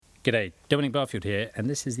G'day, Dominic Barfield here, and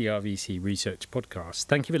this is the RVC Research Podcast.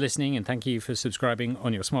 Thank you for listening, and thank you for subscribing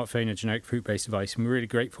on your smartphone or generic fruit-based device. And we're really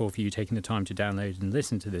grateful for you taking the time to download and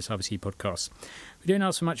listen to this RVC podcast. We don't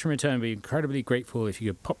ask for much in return. We're incredibly grateful if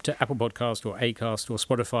you could pop to Apple Podcast or Acast or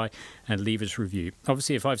Spotify and leave us a review.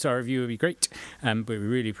 Obviously, a 5-star review would be great, but we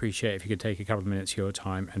really appreciate if you could take a couple of minutes of your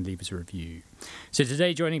time and leave us a review. So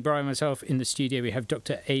today, joining Brian and myself in the studio, we have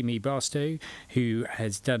Dr. Amy Barstow, who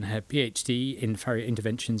has done her PhD in farrier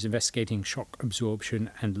interventions investigating shock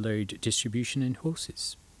absorption and load distribution in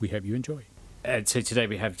horses. We hope you enjoy. So today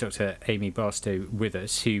we have Dr. Amy Barstow with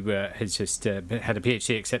us, who has just had a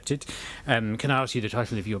PhD accepted. Can I ask you the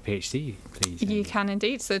title of your PhD, please? You can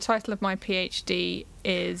indeed. So the title of my PhD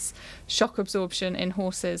is Shock Absorption in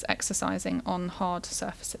Horses Exercising on Hard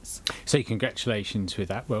Surfaces. So congratulations with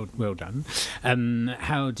that. Well done.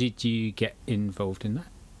 How did you get involved in that?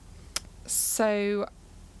 So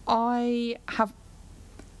I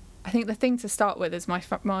think the thing to start with is my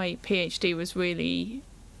PhD was really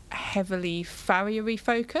heavily farriery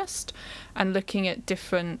focused and looking at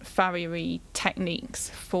different farriery techniques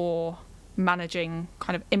for managing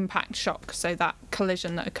kind of impact shock, so that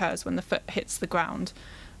collision that occurs when the foot hits the ground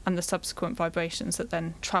and the subsequent vibrations that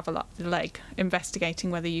then travel up the leg,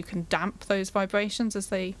 investigating whether you can damp those vibrations as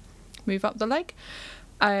they move up the leg.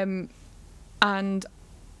 And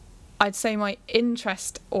I'd say my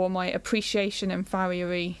interest or my appreciation in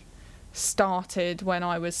farriery started when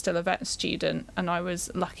I was still a vet student, and I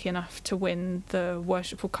was lucky enough to win the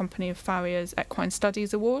Worshipful Company of Farriers Equine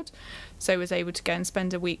Studies Award. So I was able to go and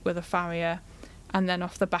spend a week with a farrier, and then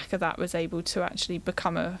off the back of that was able to actually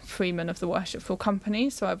become a freeman of the Worshipful Company.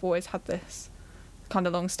 So I've always had this kind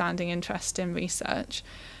of long-standing interest in research.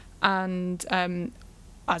 And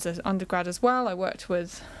as an undergrad as well, I worked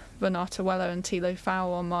with Renata Weller and Thilo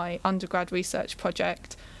Fowle on my undergrad research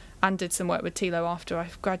project, and did some work with Thilo after I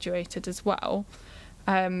graduated as well.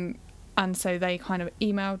 And so they kind of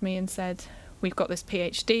emailed me and said, we've got this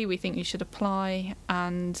PhD, we think you should apply.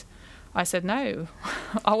 And I said, no,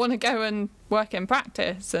 I want to go and work in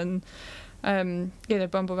practice and,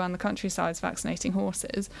 bumble around the countryside vaccinating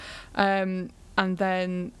horses. And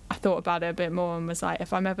then I thought about it a bit more and was like,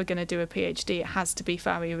 if I'm ever going to do a PhD, it has to be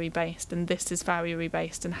farriery based, and this is farriery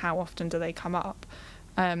based, and how often do they come up?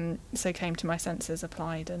 So came to my senses,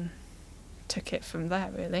 applied, and took it from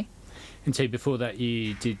there, really. And so before that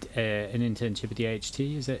you did an internship at the AHT,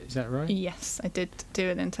 is that right? Yes, I did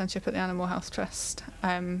do an internship at the Animal Health Trust.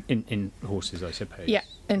 In horses, I suppose? Yeah,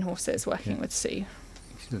 in horses, working with Sue.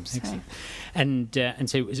 Excellent. And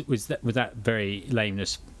so was that very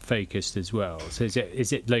lameness focused as well? So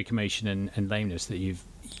is it locomotion and lameness that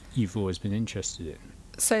you've always been interested in?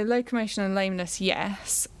 So locomotion and lameness,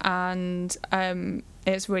 yes, and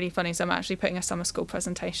it's really funny. So I'm actually putting a summer school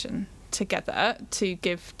presentation together to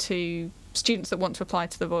give to students that want to apply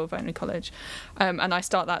to the Royal Veterinary College, and I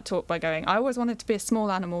start that talk by going, I always wanted to be a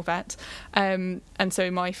small animal vet, and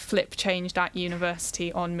so my flip changed at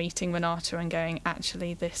university on meeting Renata and going,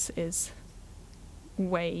 actually this is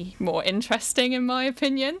way more interesting in my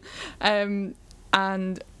opinion,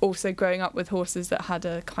 and also growing up with horses that had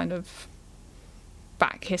a kind of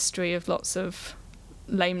back history of lots of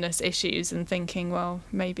lameness issues, and thinking, well,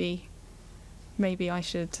 maybe I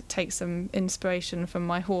should take some inspiration from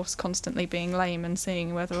my horse constantly being lame and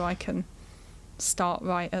seeing whether I can start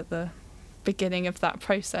right at the beginning of that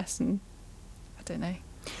process. And I don't know,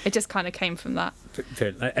 it just kind of came from that.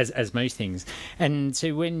 As most things. And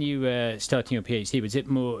so when you were starting your PhD, was it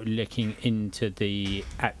more looking into the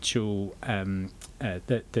actual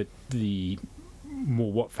the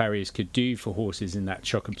more what farriers could do for horses in that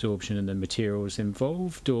shock absorption and the materials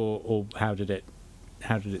involved, or how did it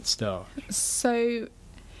start? So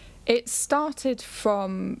it started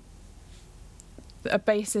from a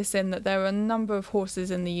basis in that there are a number of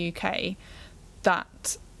horses in the UK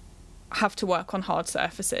that have to work on hard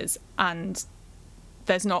surfaces, and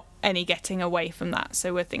there's not any getting away from that.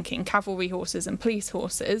 So we're thinking cavalry horses and police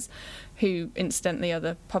horses, who incidentally are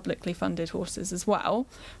the publicly funded horses as well,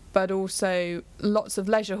 but also lots of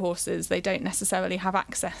leisure horses. They don't necessarily have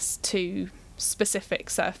access to specific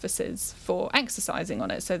surfaces for exercising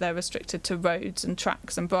on it, so they're restricted to roads and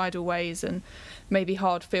tracks and bridleways and maybe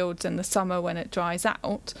hard fields in the summer when it dries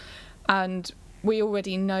out. And we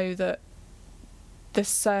already know that the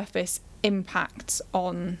surface impacts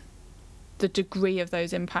on the degree of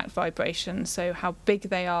those impact vibrations, so how big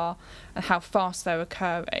they are and how fast they're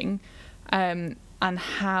occurring, and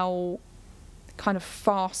how kind of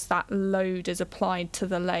fast that load is applied to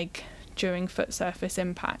the leg during foot surface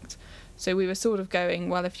impact. So we were sort of going,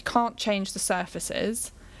 well, if you can't change the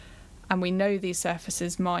surfaces, and we know these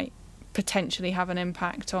surfaces might potentially have an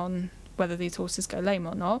impact on whether these horses go lame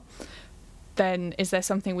or not, then is there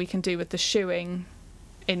something we can do with the shoeing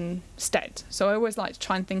instead? So I always like to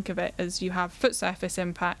try and think of it as you have foot surface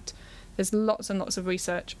impact. There's lots and lots of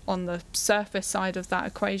research on the surface side of that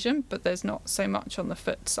equation, but there's not so much on the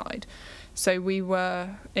foot side. So we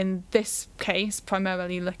were, in this case,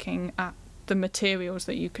 primarily looking at the materials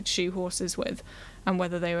that you could shoe horses with and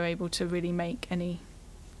whether they were able to really make any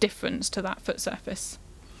difference to that foot surface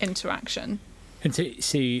interaction. And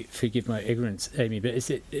so forgive my ignorance, Amy, but is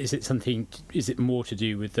it more to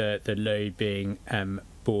do with the load being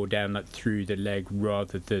bore down like through the leg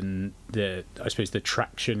rather than the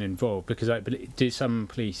traction involved? Because do some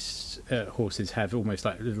police horses have almost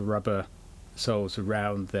like little rubber soles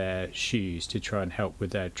around their shoes to try and help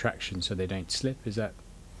with their traction so they don't slip? Is that?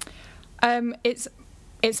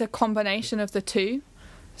 It's a combination of the two.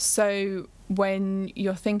 So when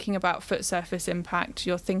you're thinking about foot surface impact,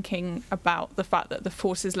 you're thinking about the fact that the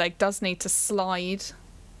horse's leg does need to slide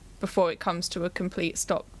before it comes to a complete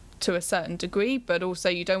stop to a certain degree, but also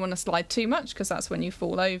you don't want to slide too much because that's when you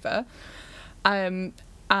fall over.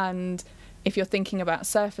 And if you're thinking about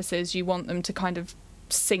surfaces, you want them to kind of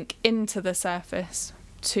sink into the surface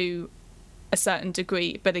to a certain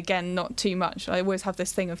degree, but again, not too much. I always have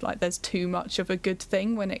this thing of like there's too much of a good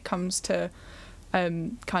thing when it comes to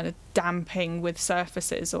kind of damping with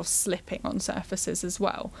surfaces or slipping on surfaces as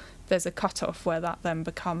well. There's a cutoff where that then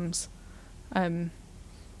becomes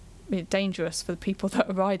dangerous for the people that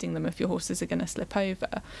are riding them if your horses are going to slip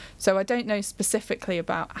over. So I don't know specifically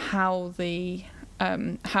about how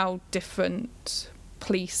different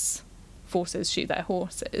police forces shoe their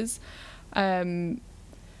horses.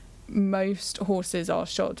 Most horses are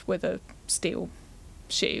shod with a steel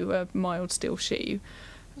shoe, a mild steel shoe,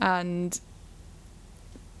 and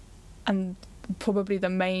probably the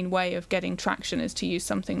main way of getting traction is to use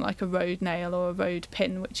something like a road nail or a road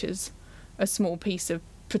pin, which is a small piece of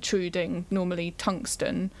protruding, normally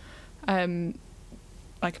tungsten,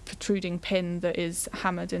 like a protruding pin that is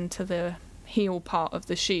hammered into the heel part of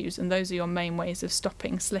the shoes, and those are your main ways of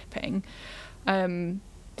stopping slipping.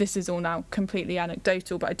 This is all now completely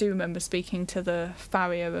anecdotal, but I do remember speaking to the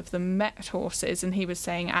farrier of the Met horses, and he was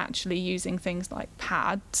saying actually using things like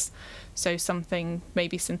pads, so something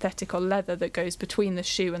maybe synthetic or leather that goes between the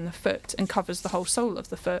shoe and the foot and covers the whole sole of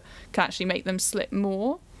the foot, can actually make them slip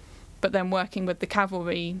more. But then working with the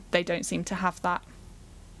cavalry, they don't seem to have that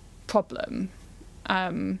problem.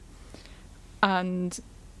 And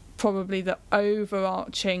probably the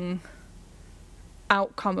overarching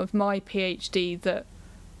outcome of my PhD that,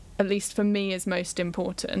 at least for me, is most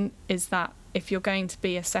important is that if you're going to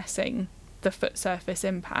be assessing the foot surface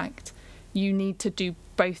impact, you need to do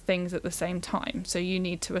both things at the same time. So you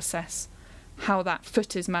need to assess how that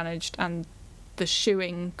foot is managed and the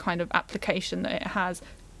shoeing kind of application that it has,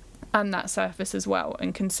 and that surface as well,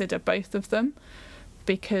 and consider both of them.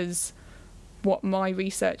 Because what my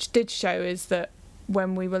research did show is that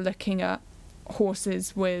when we were looking at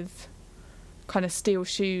horses with kind of steel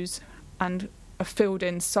shoes and a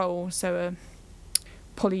filled-in sole, so a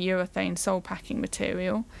polyurethane sole packing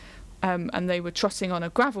material, and they were trotting on a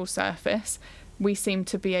gravel surface, we seemed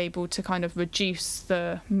to be able to kind of reduce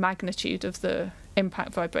the magnitude of the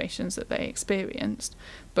impact vibrations that they experienced.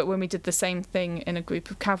 But when we did the same thing in a group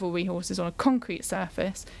of cavalry horses on a concrete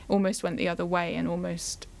surface, it almost went the other way and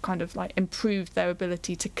almost kind of like improved their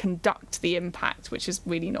ability to conduct the impact, which is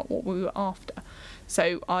really not what we were after.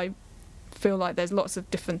 So I feel like there's lots of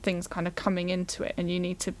different things kind of coming into it, and you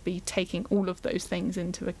need to be taking all of those things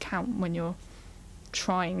into account when you're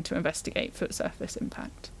trying to investigate foot surface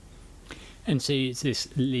impact. And so is this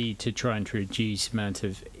lead to trying to reduce the amount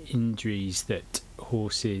of injuries that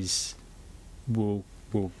horses will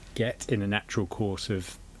get in a natural course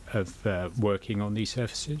of working on these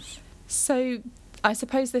surfaces? So I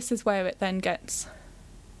suppose this is where it then gets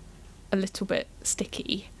a little bit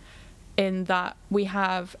sticky, in that we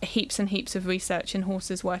have heaps and heaps of research in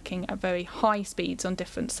horses working at very high speeds on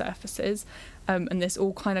different surfaces, and this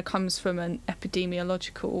all kind of comes from an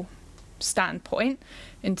epidemiological standpoint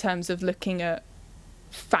in terms of looking at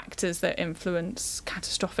factors that influence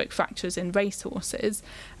catastrophic fractures in racehorses,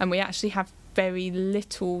 and we actually have very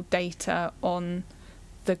little data on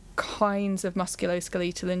the kinds of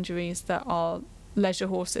musculoskeletal injuries that our leisure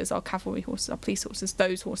horses, our cavalry horses, our police horses,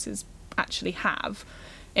 those horses actually have.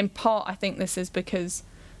 In part, I think this is because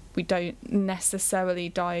we don't necessarily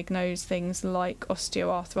diagnose things like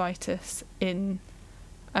osteoarthritis in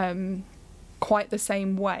quite the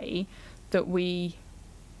same way that we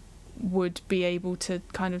would be able to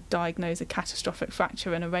kind of diagnose a catastrophic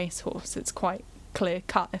fracture in a racehorse. It's quite clear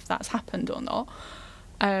cut if that's happened or not.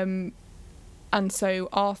 And so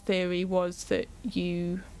our theory was that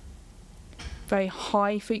very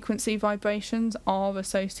high frequency vibrations are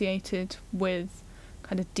associated with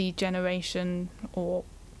kind of degeneration, or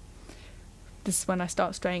this is when I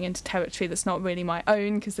start straying into territory that's not really my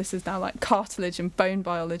own, because this is now like cartilage and bone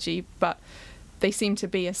biology, but they seem to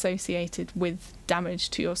be associated with damage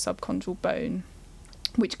to your subchondral bone,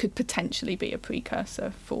 which could potentially be a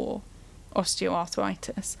precursor for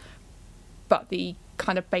osteoarthritis. But the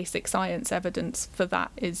kind of basic science evidence for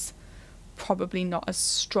that is probably not as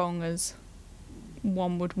strong as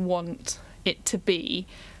one would want it to be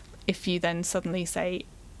if you then suddenly say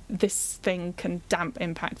this thing can damp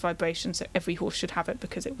impact vibrations, so every horse should have it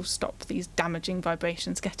because it will stop these damaging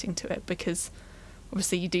vibrations getting to it, because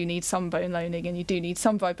obviously you do need some bone loaning and you do need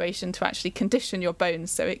some vibration to actually condition your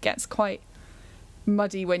bones, so it gets quite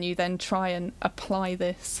muddy when you then try and apply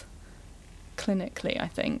this clinically, I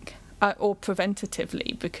think, or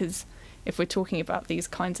preventatively, because if we're talking about these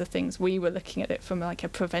kinds of things, we were looking at it from like a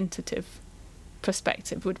preventative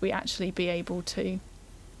perspective. Would we actually be able to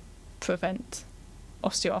prevent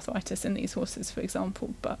osteoarthritis in these horses, for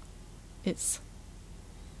example? But that's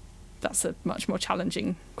a much more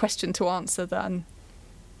challenging question to answer than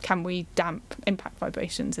can we damp impact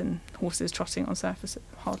vibrations in horses trotting on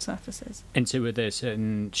hard surfaces. And so were there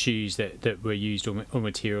certain shoes that were used or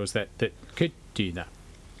materials that could do that?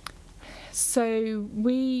 So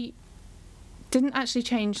we didn't actually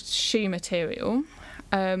change shoe material,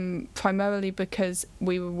 primarily because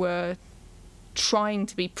we were trying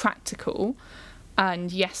to be practical.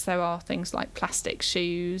 And yes, there are things like plastic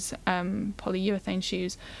shoes, polyurethane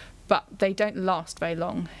shoes, but they don't last very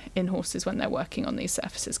long in horses when they're working on these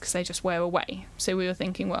surfaces because they just wear away. So we were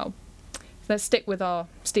thinking, well, let's stick with our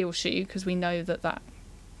steel shoe because we know that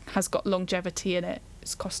has got longevity in it,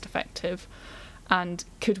 it's cost effective, and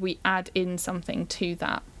could we add in something to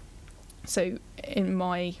that? So in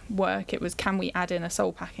my work, it was, can we add in a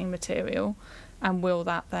sole packing material, and will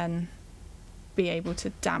that then be able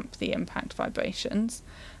to damp the impact vibrations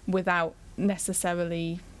without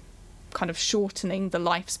necessarily kind of shortening the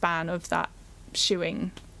lifespan of that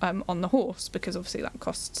shoeing on the horse, because obviously that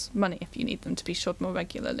costs money if you need them to be shod more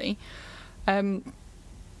regularly.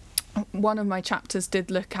 One of my chapters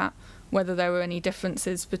did look at whether there were any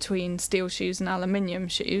differences between steel shoes and aluminium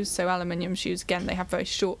shoes. So aluminium shoes, again, they have very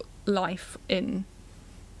short life in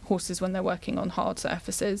horses when they're working on hard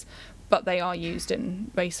surfaces, but they are used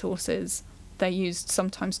in race horses. They're used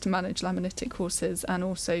sometimes to manage laminitic horses and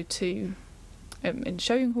also to in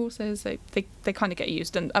showing horses. They kind of get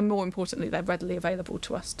used, and more importantly, they're readily available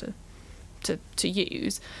to us to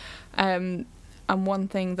use. And one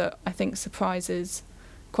thing that I think surprises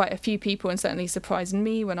quite a few people, and certainly surprised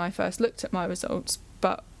me when I first looked at my results,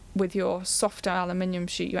 but with your softer aluminium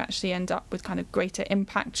shoe, you actually end up with kind of greater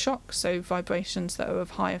impact shock, so vibrations that are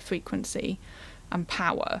of higher frequency and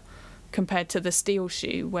power, compared to the steel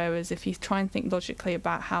shoe. Whereas if you try and think logically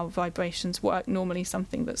about how vibrations work, normally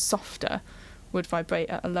something that's softer would vibrate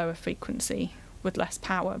at a lower frequency with less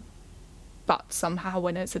power, but somehow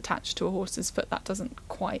when it's attached to a horse's foot, that doesn't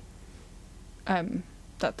quite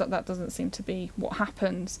that doesn't seem to be what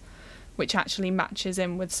happens, which actually matches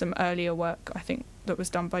in with some earlier work I think that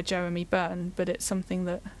was done by Jeremy Byrne. But it's something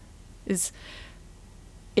that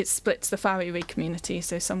it splits the farriery community.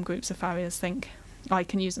 So some groups of farriers think I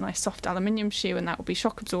can use a nice soft aluminium shoe and that will be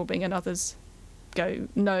shock absorbing, and others go,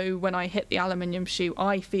 no, when I hit the aluminium shoe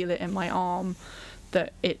I feel it in my arm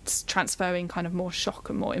that it's transferring kind of more shock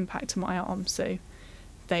and more impact to my arm, so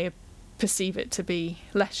they perceive it to be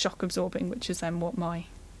less shock absorbing, which is then what my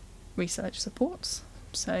research supports.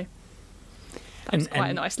 So that's quite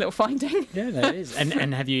a nice little finding. Yeah, that is.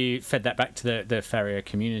 And have you fed that back to the farrier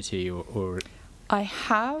community or? I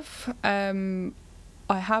have.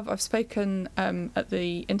 I've spoken at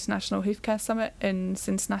the International Hoof Care Summit in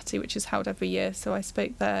Cincinnati, which is held every year. So I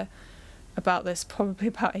spoke there about this probably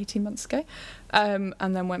about 18 months ago, and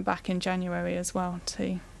then went back in January as well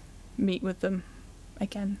to meet with them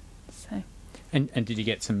again. So. And did you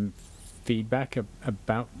get some feedback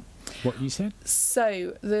about what you said?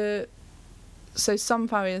 So some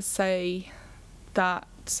farriers say that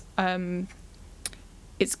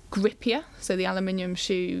it's grippier. So the aluminium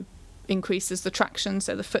shoe increases the traction,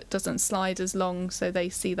 so the foot doesn't slide as long. So they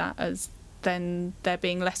see that as then there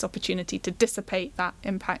being less opportunity to dissipate that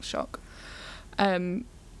impact shock. And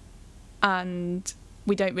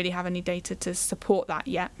we don't really have any data to support that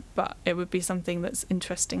yet, but it would be something that's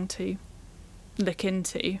interesting to look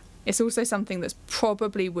into. It's also something that's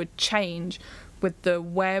probably would change with the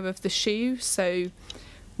wear of the shoe. So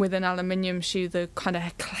with an aluminium shoe, the kind of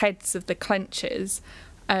heads of the clenches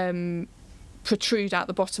protrude out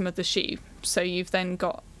the bottom of the shoe. So you've then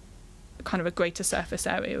got kind of a greater surface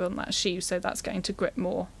area on that shoe, so that's going to grip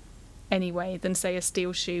more anyway than, say, a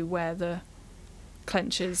steel shoe where the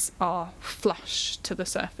clenches are flush to the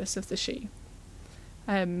surface of the shoe.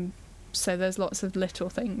 So there's lots of little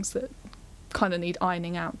things that kind of need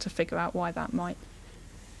ironing out to figure out why that might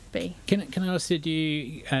be. Can I ask, did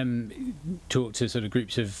you talk to sort of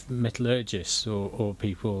groups of metallurgists or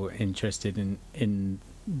people interested in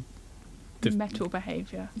the metal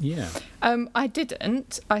behaviour? Yeah. I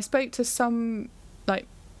didn't. I spoke to some like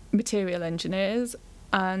material engineers,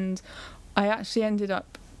 and I actually ended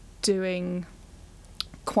up doing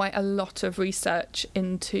quite a lot of research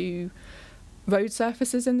into road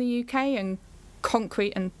surfaces in the UK and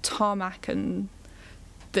concrete and tarmac and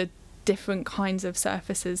the different kinds of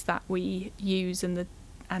surfaces that we use and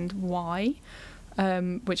why,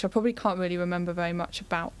 which I probably can't really remember very much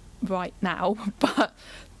about right now, but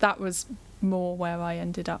that was more where I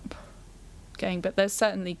ended up going. But there's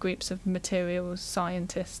certainly groups of materials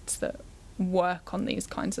scientists that work on these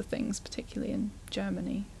kinds of things, particularly in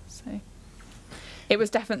Germany. So it was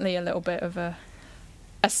definitely a little bit of a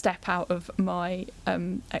step out of my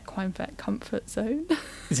equine vet comfort zone.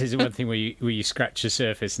 This is one thing where you scratch the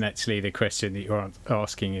surface, and actually the question that you're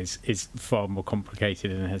asking is far more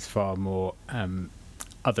complicated and has far more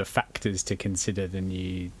other factors to consider than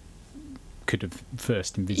you could have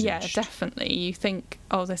first envisaged. Yeah, definitely. You think,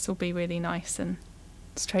 oh, this will be really nice and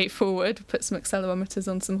straightforward, put some accelerometers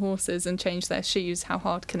on some horses and change their shoes, how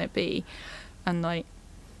hard can it be? And like,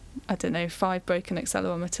 I don't know, 5 broken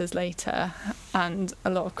accelerometers later and a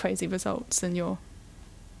lot of crazy results, and you're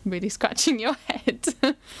really scratching your head.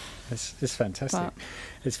 It's fantastic. But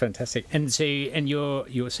it's fantastic. And so,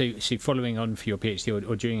 you're so following on for your PhD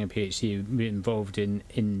or during a PhD, you're involved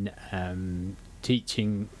in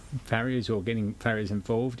teaching farriers or getting farriers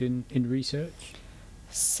involved in research?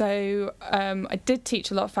 So I did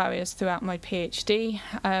teach a lot of farriers throughout my PhD.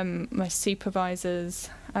 My supervisors,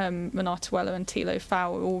 Renata Weller and Thilo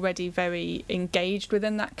Pfau, were already very engaged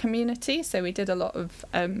within that community. So we did a lot of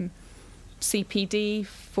CPD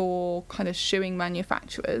for kind of shoeing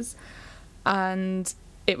manufacturers. And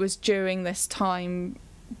it was during this time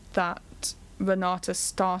that Renata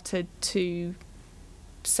started to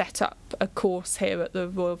set up a course here at the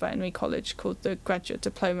Royal Veterinary College called the Graduate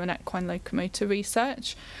Diploma in Equine Locomotor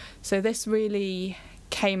Research. So this really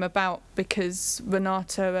came about because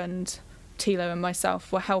Renata and Thilo and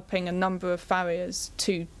myself were helping a number of farriers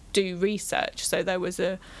to do research. So there was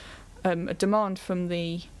a demand from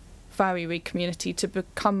the farriery community to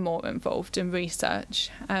become more involved in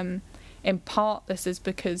research. In part, this is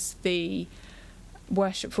because the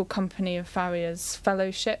Worshipful Company of Farriers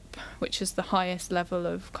Fellowship, which is the highest level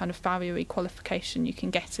of kind of farriery qualification you can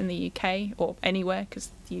get in the UK or anywhere, because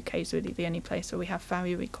the UK is really the only place where we have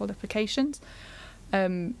farriery qualifications,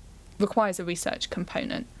 requires a research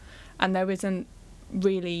component. And there isn't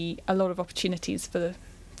really a lot of opportunities for the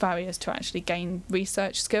farriers to actually gain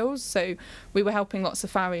research skills. So we were helping lots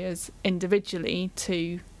of farriers individually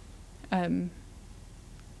to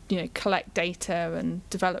collect data and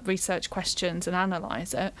develop research questions and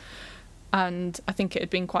analyse it. And I think it had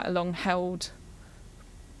been quite a long-held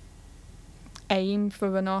aim for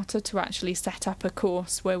Renata to actually set up a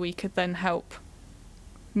course where we could then help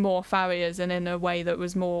more farriers and in a way that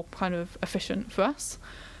was more kind of efficient for us.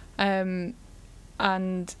 And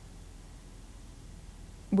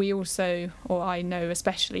we also, or I know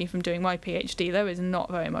especially from doing my PhD, there is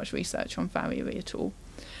not very much research on farriery at all.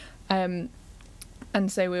 And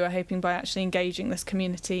so we were hoping by actually engaging this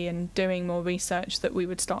community and doing more research that we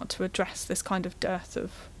would start to address this kind of dearth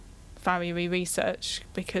of farriery research,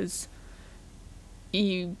 because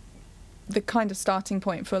the kind of starting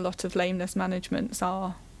point for a lot of lameness managements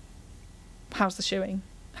are, how's the shoeing?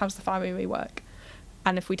 How's the farriery work?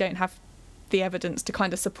 And if we don't have the evidence to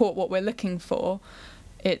kind of support what we're looking for,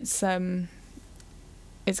 it's kind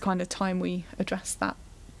of time we address that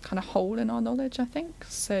kind of hole in our knowledge, I think.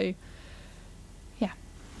 So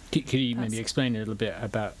could you maybe explain a little bit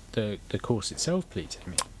about the course itself, please,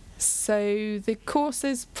 Amy? So the course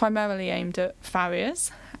is primarily aimed at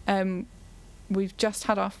farriers. We've just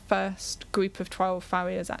had our first group of 12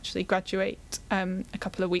 farriers actually graduate a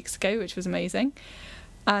couple of weeks ago, which was amazing.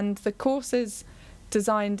 And the course is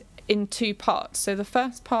designed in 2 parts. So the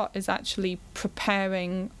first part is actually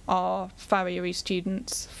preparing our farriery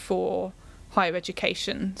students for higher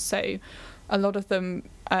education. So a lot of them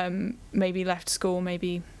maybe left school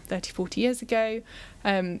maybe 30, 40 years ago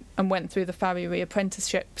and went through the farriery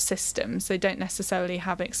apprenticeship system, so they don't necessarily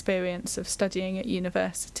have experience of studying at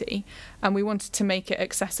university. And we wanted to make it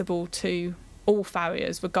accessible to all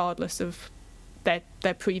farriers, regardless of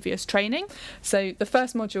their previous training. So the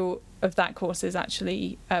first module of that course is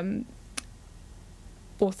actually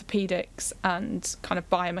orthopedics and kind of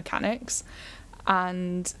biomechanics,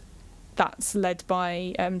 and that's led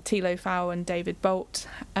by Thilo Pfau and David Bolt,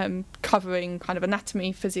 covering kind of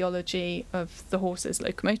anatomy, physiology of the horse's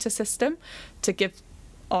locomotor system to give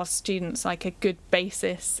our students like a good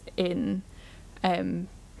basis in kind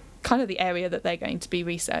of the area that they're going to be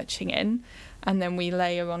researching in. And then we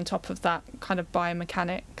layer on top of that kind of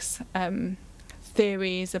biomechanics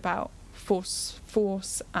theories about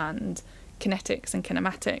force and kinetics and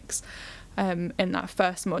kinematics in that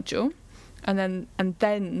first module. And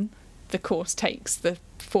then the course takes the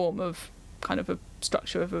form of kind of a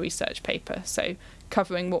structure of a research paper. So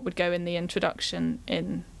covering what would go in the introduction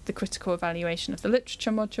in the critical evaluation of the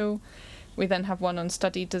literature module. We then have one on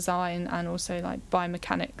study design and also like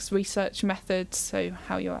biomechanics research methods, so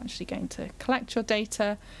how you're actually going to collect your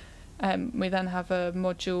data. We then have a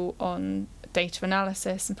module on data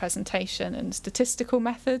analysis and presentation and statistical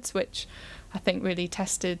methods, which I think really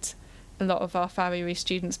tested a lot of our farriery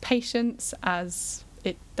students' patience, as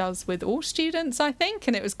it does with all students, I think,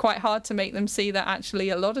 and it was quite hard to make them see that actually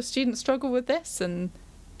a lot of students struggle with this and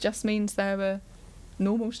just means they're a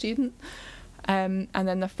normal student. And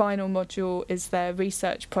then the final module is their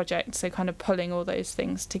research project, so kind of pulling all those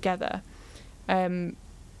things together.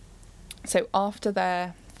 So after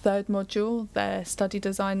their third module, their study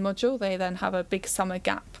design module, they then have a big summer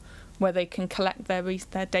gap where they can collect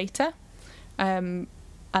their data. And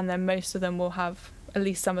then most of them will have at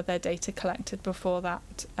least some of their data collected before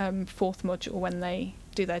that fourth module when they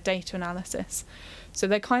do their data analysis. So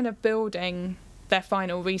they're kind of building their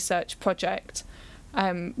final research project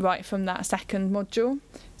right from that second module.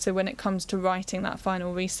 So when it comes to writing that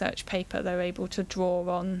final research paper, they're able to draw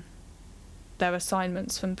on their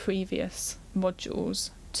assignments from previous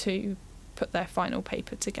modules to put their final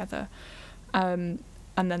paper together. And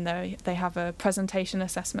then they have a presentation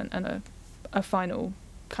assessment and a final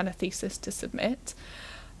kind of thesis to submit.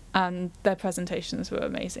 And their presentations were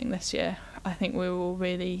amazing this year. I think we were all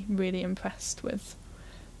really, really impressed with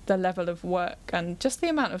the level of work and just the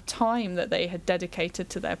amount of time that they had dedicated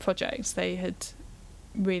to their projects. They had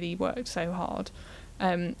really worked so hard,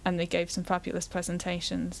 and they gave some fabulous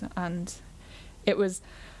presentations. And it was,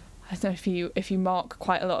 I don't know, if you mark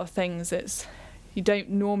quite a lot of things, you don't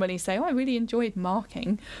normally say, oh, I really enjoyed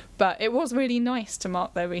marking, but it was really nice to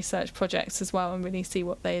mark their research projects as well and really see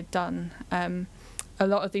what they had done. A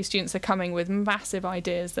lot of these students are coming with massive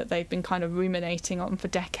ideas that they've been kind of ruminating on for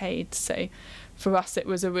decades. So for us, it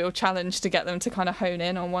was a real challenge to get them to kind of hone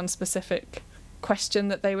in on one specific question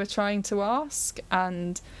that they were trying to ask.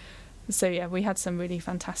 And so, yeah, we had some really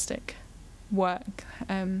fantastic work.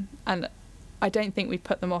 And I don't think we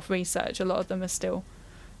put them off research. A lot of them are still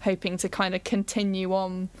hoping to kind of continue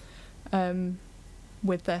on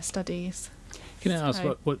with their studies. Can I ask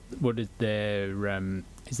what is their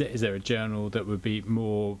is there a journal that would be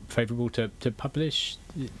more favourable to publish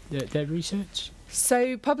their research?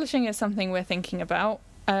 So publishing is something we're thinking about.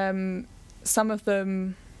 Some of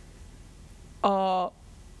them are.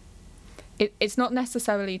 It's not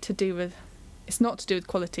necessarily to do with. It's not to do with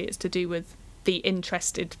quality. It's to do with the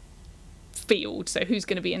interested field. So who's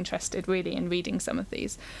going to be interested really in reading some of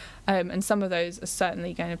these, and some of those are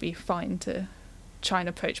certainly going to be fine to try and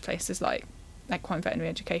approach places like Equine Veterinary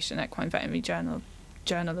Education, Equine Veterinary Journal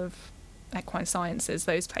of Equine Sciences,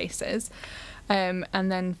 those places. And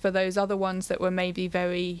then for those other ones that were maybe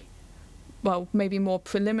maybe more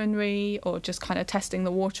preliminary or just kind of testing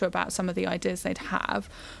the water about some of the ideas they'd have,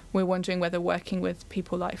 we're wondering whether working with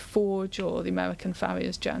people like Forge or the American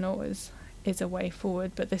Farriers Journal is a way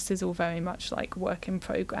forward. But this is all very much like work in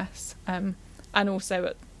progress, and also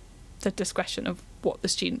at the discretion of what the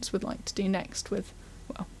students would like to do next with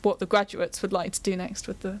what the graduates would like to do next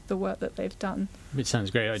with the work that they've done. It sounds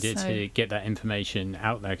a great idea to get that information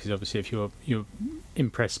out there, because obviously if you're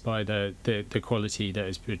impressed by the quality that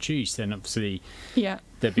is produced, then obviously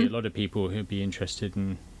there'd be a lot of people who'd be interested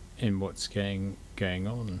in what's going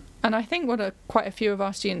on. And I think what quite a few of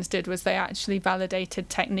our students did was they actually validated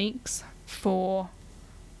techniques for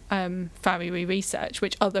farriery research,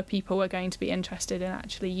 which other people were going to be interested in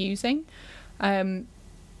actually using.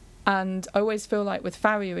 And I always feel like with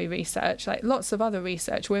farriery research, like lots of other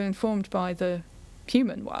research, we're informed by the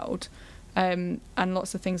human world, and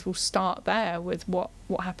lots of things will start there with what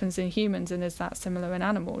happens in humans, and is that similar in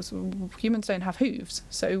animals? Humans don't have hooves,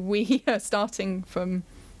 so we are starting from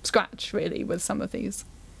scratch really with some of these.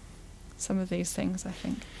 some of these things, I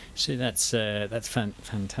think. So that's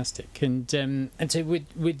fantastic. And so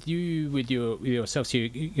with yourself, so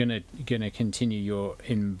you're gonna continue your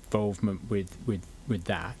involvement with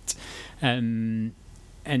that, and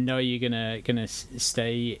are you gonna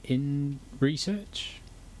stay in research?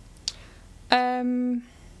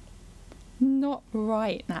 Not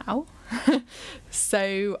right now.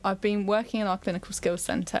 So I've been working in our clinical skills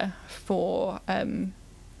centre for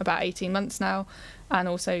about 18 months now, and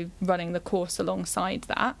also running the course alongside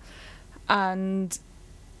that. And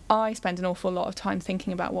I spend an awful lot of time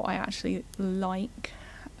thinking about what I actually like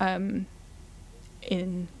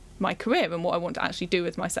in my career and what I want to actually do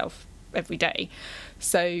with myself every day.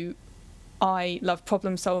 So I love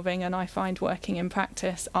problem solving, and I find working in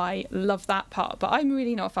practice, I love that part, but I'm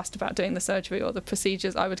really not fussed about doing the surgery or the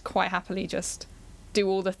procedures. I would quite happily just do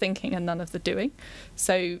all the thinking and none of the doing.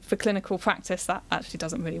 So for clinical practice, that actually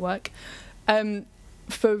doesn't really work.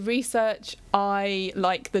 For research, I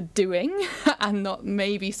like the doing and not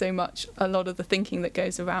maybe so much a lot of the thinking that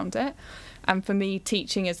goes around it. And for me,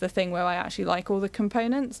 teaching is the thing where I actually like all the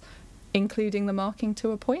components, including the marking to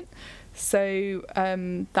a point. So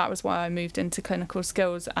that was why I moved into clinical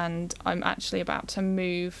skills, and I'm actually about to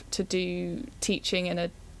move to do teaching in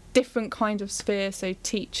a different kind of sphere, so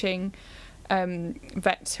teaching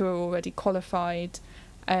vets who are already qualified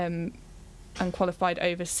and qualified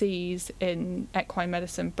overseas in equine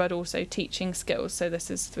medicine, but also teaching skills. So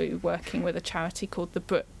this is through working with a charity called The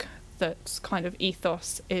Brook, that's kind of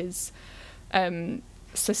ethos is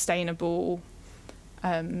sustainable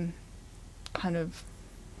kind of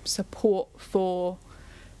support for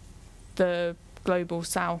the global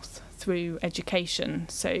south through education.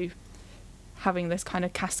 So having this kind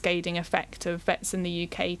of cascading effect of vets in the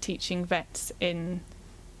UK teaching vets in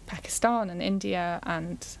Pakistan and India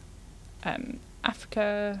and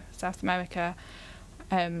Africa, South America,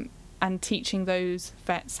 and teaching those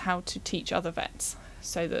vets how to teach other vets,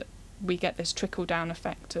 so that we get this trickle-down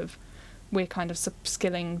effect of we're kind of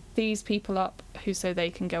skilling these people up so they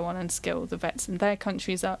can go on and skill the vets in their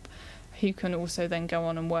countries up, who can also then go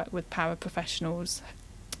on and work with paraprofessionals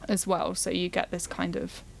as well. So you get this kind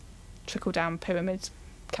of trickle-down pyramid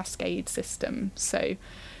cascade system. So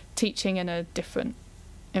teaching in a different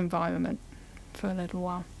environment for a little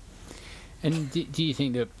while. And do you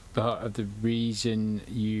think that part of the reason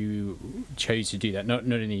you chose to do that, not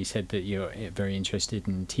only you said that you're very interested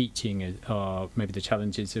in teaching, are maybe the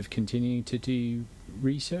challenges of continuing to do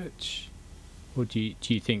research? Or do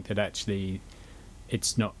you think that actually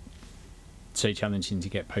it's not so challenging to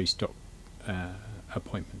get postdoc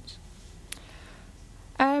appointments?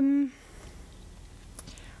 I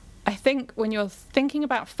think when you're thinking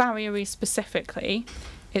about farriery specifically,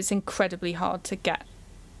 it's incredibly hard to get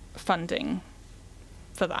funding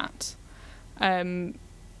for that.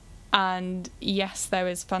 And yes, there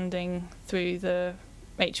is funding through the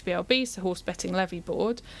HBLB, so Horse Betting Levy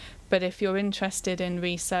Board, but if you're interested in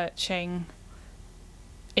researching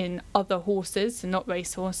in other horses, so not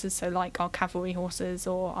race horses, so like our cavalry horses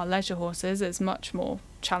or our leisure horses, it's much more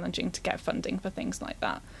challenging to get funding for things like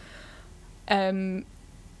that.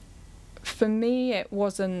 For me, it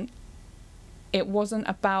wasn't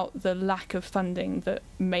about the lack of funding that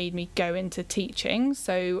made me go into teaching.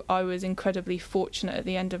 So I was incredibly fortunate at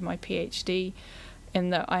the end of my PhD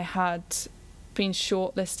in that I had been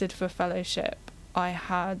shortlisted for fellowship. I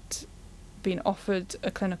had been offered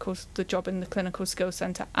the job in the clinical skills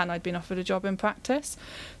centre, and I'd been offered a job in practice.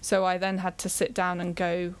 So I then had to sit down and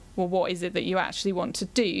go, well, what is it that you actually want to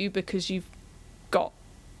do? Because you've got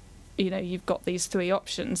these three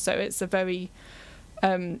options. So it's a very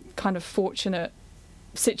kind of fortunate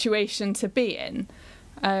situation to be in,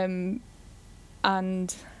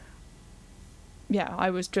 and yeah, I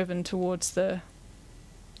was driven towards the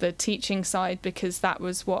teaching side because that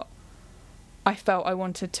was what I felt I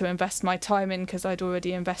wanted to invest my time in, because I'd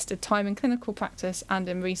already invested time in clinical practice and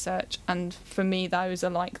in research, and for me those are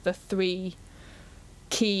like the three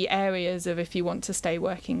key areas of if you want to stay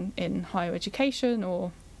working in higher education,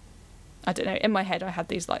 or I don't know, in my head I had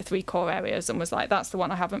these like three core areas and was like, that's the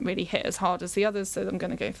one I haven't really hit as hard as the others, so I'm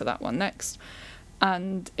going to go for that one next.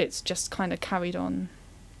 And it's just kind of carried on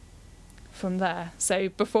from there. So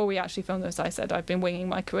before we actually filmed this, I said I've been winging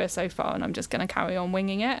my career so far and I'm just going to carry on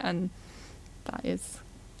winging it, and that is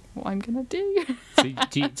what I'm going to do. So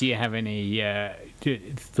do you have any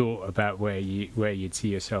thought about where you'd see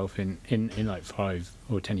yourself in like 5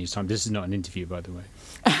 or 10 years' time? This is not an interview, by the way.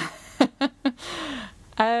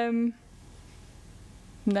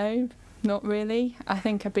 No, not really. I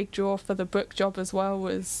think a big draw for the Brook job as well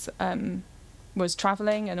was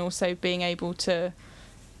travelling, and also being able to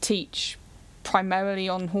teach primarily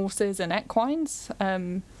on horses and equines.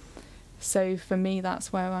 So for me,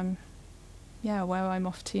 that's where I'm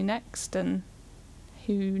off to next, and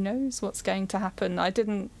who knows what's going to happen. I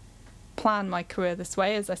didn't plan my career this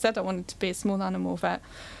way. As I said, I wanted to be a small animal vet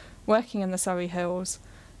working in the Surrey Hills,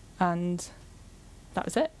 and that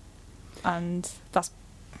was it. And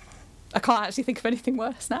I can't actually think of anything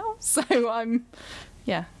worse now. So I'm,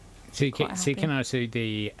 So can I ask you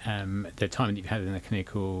the time that you've had in the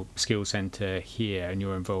Clinical Skills Centre here and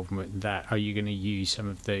your involvement with that, are you going to use some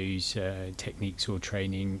of those techniques or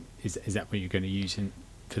training? Is that what you're going to use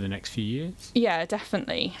for the next few years? Yeah,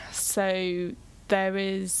 definitely. So there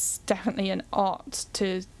is definitely an art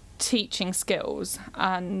to teaching skills,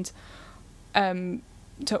 and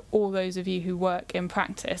to all those of you who work in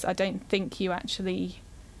practice, I don't think you actually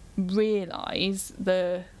realise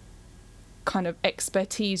the kind of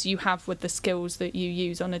expertise you have with the skills that you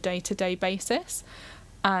use on a day-to-day basis,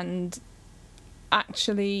 and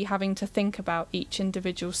actually having to think about each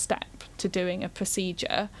individual step to doing a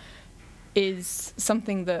procedure is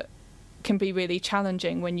something that can be really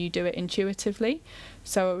challenging when you do it intuitively.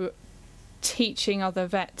 So teaching other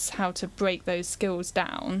vets how to break those skills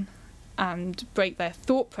down and break their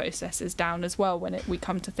thought processes down as well when we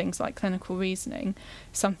come to things like clinical reasoning,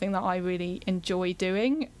 something that I really enjoy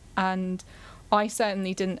doing. And I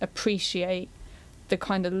certainly didn't appreciate the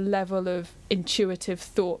kind of level of intuitive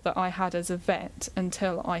thought that I had as a vet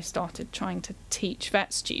until I started trying to teach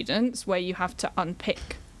vet students, where you have to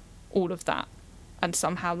unpick all of that and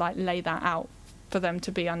somehow lay that out for them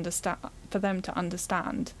to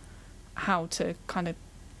understand how to kind of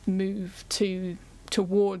move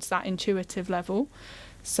towards that intuitive level.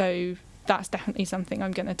 So that's definitely something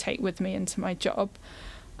I'm going to take with me into my job.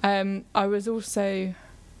 I was also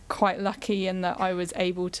quite lucky in that I was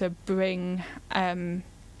able to bring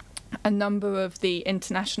a number of the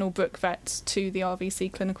international brook vets to the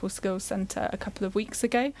RVC Clinical Skills Centre a couple of weeks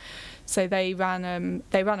ago. So they ran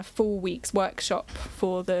a full week's workshop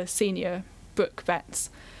for the senior brook vets,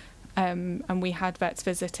 and we had vets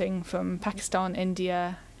visiting from Pakistan,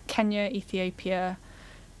 India, Kenya, Ethiopia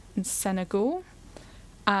and Senegal.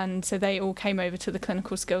 And so they all came over to the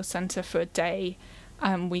Clinical Skills Centre for a day,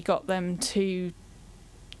 and we got them to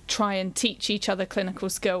try and teach each other clinical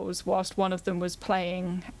skills whilst one of them was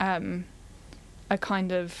playing a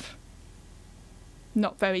kind of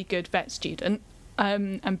not very good vet student,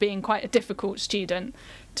 and being quite a difficult student,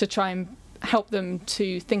 to try and help them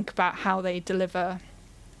to think about how they deliver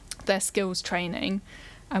their skills training.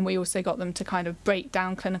 And we also got them to kind of break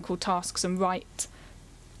down clinical tasks and write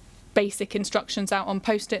basic instructions out on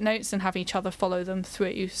post-it notes and have each other follow them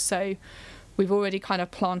through. So we've already kind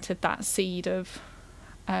of planted that seed of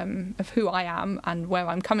who I am and where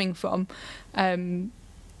I'm coming from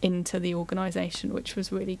into the organisation, which was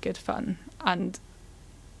really good fun. And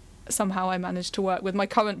somehow I managed to work with my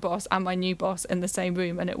current boss and my new boss in the same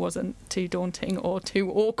room, and it wasn't too daunting or too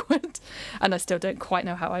awkward. And I still don't quite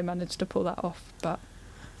know how I managed to pull that off, but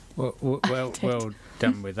well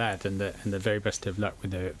done with that, and the very best of luck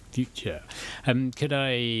with the future. Could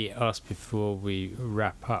I ask before we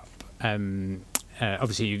wrap up?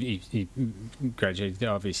 Obviously, you graduated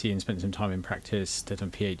at RVC and spent some time in practice, did a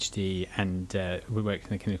PhD, and we worked in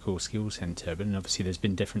the Clinical Skills Centre. But obviously, there's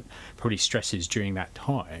been different probably stresses during that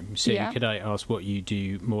time. So, could I ask what you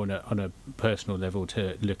do more on a personal level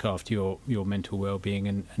to look after your mental well-being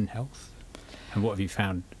and health? And what have you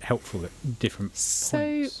found helpful at different points?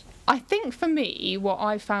 So I think for me, what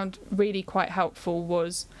I found really quite helpful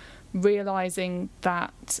was realising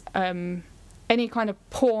that any kind of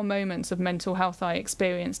poor moments of mental health I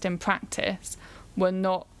experienced in practice were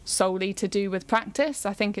not solely to do with practice.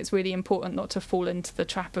 I think it's really important not to fall into the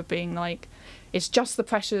trap of being like, it's just the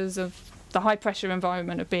pressures of the high pressure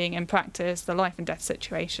environment of being in practice, the life and death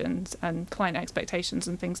situations and client expectations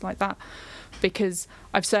and things like that. Because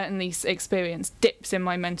I've certainly experienced dips in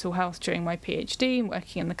my mental health during my PhD,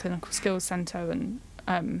 working in the Clinical Skills Centre, and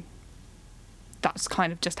that's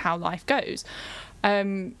kind of just how life goes.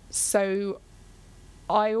 So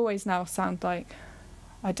I always now sound like,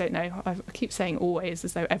 I don't know, I keep saying always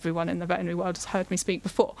as though everyone in the veterinary world has heard me speak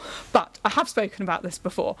before, but I have spoken about this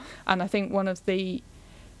before, and I think one of the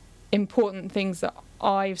important things that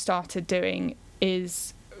I've started doing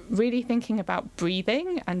is really thinking about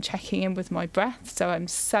breathing and checking in with my breath. So I'm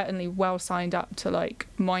certainly well signed up to like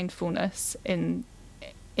mindfulness in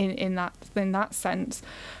that sense,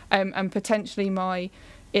 and potentially my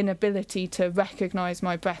inability to recognise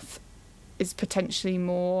my breath is potentially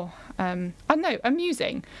more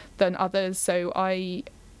amusing than others. So I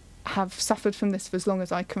have suffered from this for as long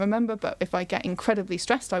as I can remember, but if I get incredibly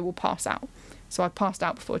stressed, I will pass out So I've passed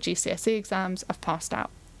out before GCSE exams. I've passed out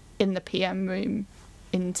in the PM room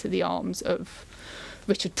into the arms of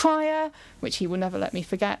Richard Pryor, which he will never let me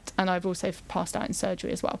forget. And I've also passed out in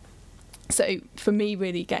surgery as well. So for me,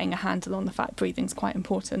 really getting a handle on the fact breathing's quite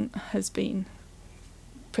important has been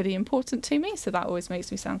pretty important to me. So that always makes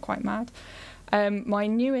me sound quite mad. My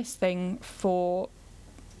newest thing for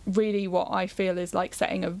really what I feel is like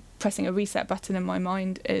pressing a reset button in my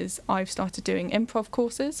mind is I've started doing improv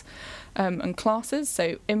courses and classes.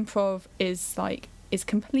 So improv is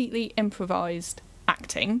completely improvised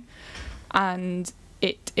acting, and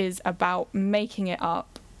it is about making it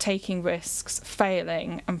up, taking risks,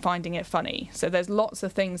 failing, and finding it funny. So there's lots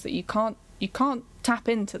of things that you can't tap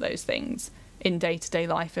into those things in day-to-day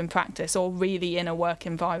life in practice, or really in a work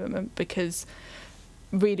environment, because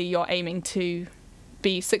really you're aiming to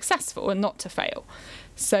be successful and not to fail.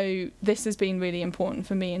 So this has been really important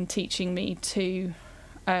for me in teaching me to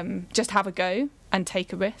just have a go and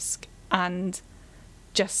take a risk and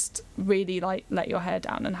just really let your hair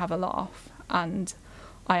down and have a laugh. And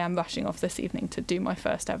I am rushing off this evening to do my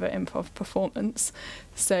first ever improv performance.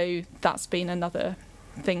 So that's been another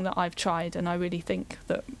thing that I've tried, and I really think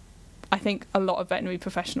a lot of veterinary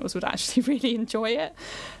professionals would actually really enjoy it.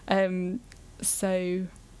 So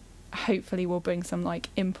hopefully we'll bring some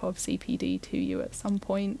improv CPD to you at some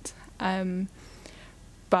point.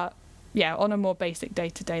 But yeah, on a more basic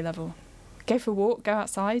day-to-day level, go for a walk, go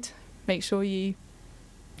outside, make sure you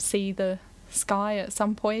see the sky at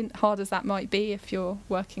some point, hard as that might be if you're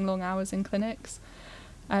working long hours in clinics.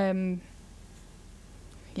 I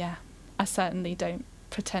certainly don't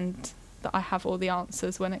pretend that I have all the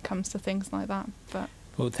answers when it comes to things like that, but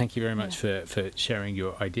well, thank you very much for sharing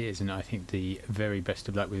your ideas, and I think the very best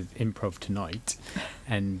of luck with improv tonight,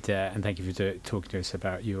 and thank you for talking to us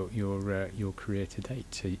about your career to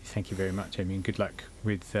date. So thank you very much, Amy, and good luck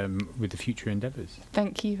with the future endeavours.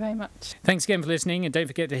 Thank you very much. Thanks again for listening, and don't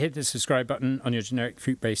forget to hit the subscribe button on your generic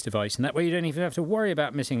fruit-based device, and that way you don't even have to worry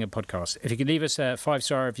about missing a podcast. If you could leave us a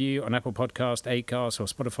 5-star review on Apple Podcast, Acast or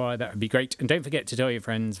Spotify, that would be great. And don't forget to tell your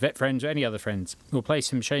friends, vet friends or any other friends. We'll place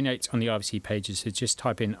some show notes on the RVC pages, so just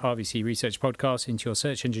type in RVC Research Podcast into your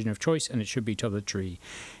search engine of choice and it should be top of the tree.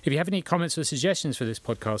 If you have any comments or suggestions for this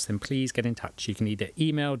podcast, then please get in touch. You can either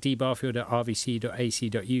email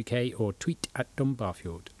dbarfield@rvc.ac.uk or tweet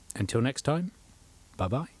 @dombarfield. Until next time,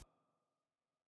 bye-bye.